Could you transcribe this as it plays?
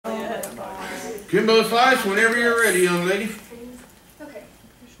Kimbo slice, whenever you're ready, young lady. Okay,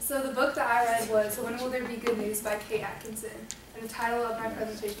 so the book that I read was When Will There Be Good News by Kate Atkinson, and the title of my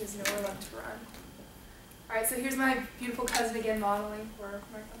presentation is Nowhere Left to Run. Alright, so here's my beautiful cousin again modeling for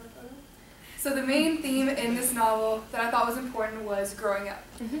my cover photo. So the main theme in this novel that I thought was important was growing up.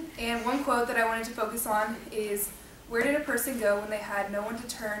 And one quote that I wanted to focus on is, "Where did a person go when they had no one to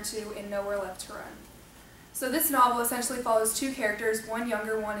turn to and nowhere left to run?" So this novel essentially follows two characters, one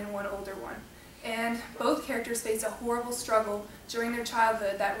younger one and one older one. And both characters face a horrible struggle during their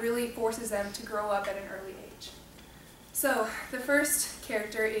childhood that really forces them to grow up at an early age. So the first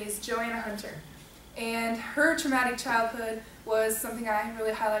character is Joanna Hunter. And her traumatic childhood was something I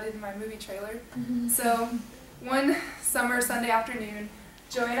really highlighted in my movie trailer. So one summer Sunday afternoon,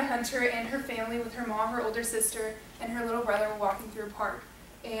 Joanna Hunter and her family with her mom, her older sister, and her little brother were walking through a park.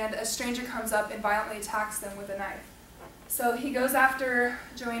 And a stranger comes up and violently attacks them with a knife. So he goes after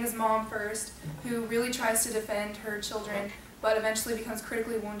Joanna's mom first, who really tries to defend her children, but eventually becomes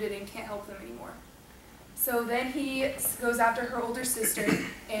critically wounded and can't help them anymore. So then he goes after her older sister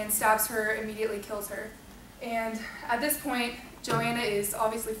and stabs her, immediately kills her. And at this point, Joanna is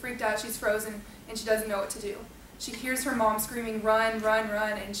obviously freaked out, she's frozen, and she doesn't know what to do. She hears her mom screaming, "Run, run,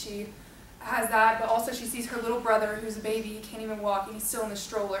 run," and she has that, but also she sees her little brother, who's a baby, he can't even walk, and he's still in the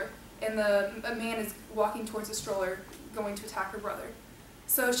stroller. And a man is walking towards the stroller, going to attack her brother.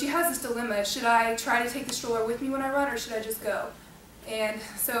 So she has this dilemma: should I try to take the stroller with me when I run, or should I just go? And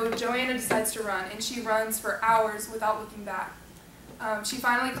so Joanna decides to run, and she runs for hours without looking back. She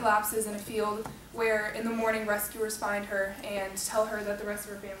finally collapses in a field where in the morning rescuers find her and tell her that the rest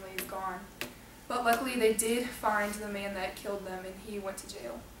of her family is gone. But luckily they did find the man that killed them, and he went to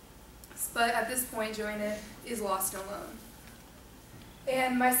jail. But at this point, Joanna is lost and alone.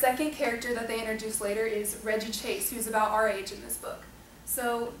 And my second character that they introduce later is Reggie Chase, who's about our age in this book.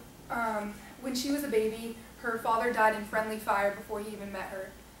 So when she was a baby, her father died in friendly fire before he even met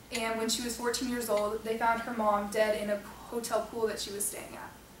her. And when she was 14 years old, they found her mom dead in a hotel pool that she was staying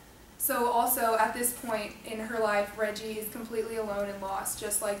at. So also at this point in her life, Reggie is completely alone and lost,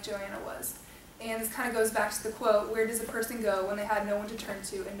 just like Joanna was. And this kind of goes back to the quote, "Where does a person go when they had no one to turn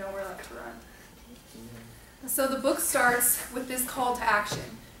to and nowhere left to run?" So the book starts with this call to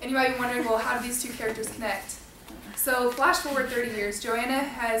action. And you might be wondering, well, how do these two characters connect? So flash forward 30 years, Joanna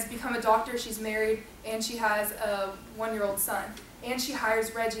has become a doctor, she's married, and she has a 1-year-old son. And she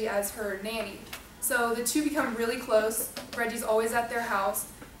hires Reggie as her nanny. So the two become really close. Reggie's always at their house,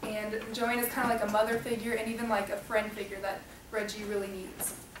 and Joanna's kind of like a mother figure and even like a friend figure that Reggie really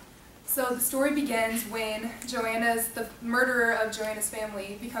needs. So the story begins when the murderer of Joanna's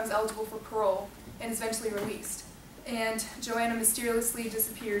family, becomes eligible for parole and is eventually released. And Joanna mysteriously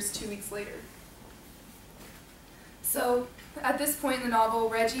disappears 2 weeks later. So at this point in the novel,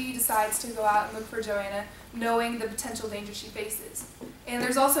 Reggie decides to go out and look for Joanna, knowing the potential danger she faces. And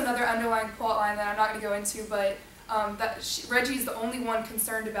there's also another underlying plot line that I'm not going to go into, but Reggie's the only one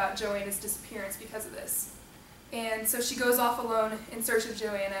concerned about Joanna's disappearance because of this. And so she goes off alone in search of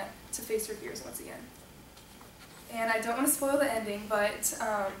Joanna to face her fears once again. And I don't want to spoil the ending, but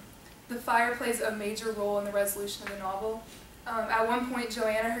the fire plays a major role in the resolution of the novel. At one point,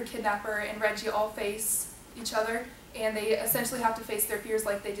 Joanna, her kidnapper, and Reggie all face each other, and they essentially have to face their fears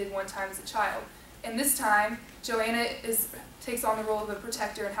like they did one time as a child. And this time, Joanna takes on the role of a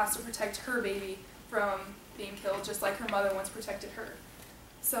protector and has to protect her baby from being killed, just like her mother once protected her.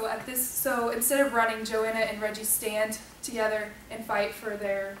 So instead of running, Joanna and Reggie stand together and fight for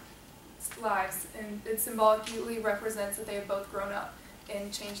their lives, and it symbolically represents that they have both grown up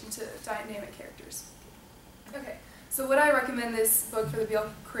and changed into dynamic characters. Okay, so would I recommend this book for the BL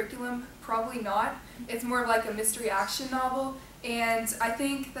curriculum? Probably not. It's more of like a mystery action novel, and I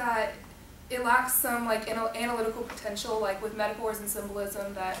think that it lacks some like analytical potential, like with metaphors and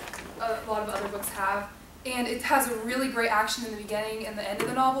symbolism that a lot of other books have. And it has a really great action in the beginning and the end of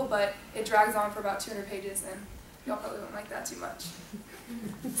the novel, but it drags on for about 200 pages, and y'all probably won't like that too much.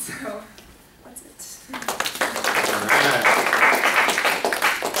 So, that's it. All right.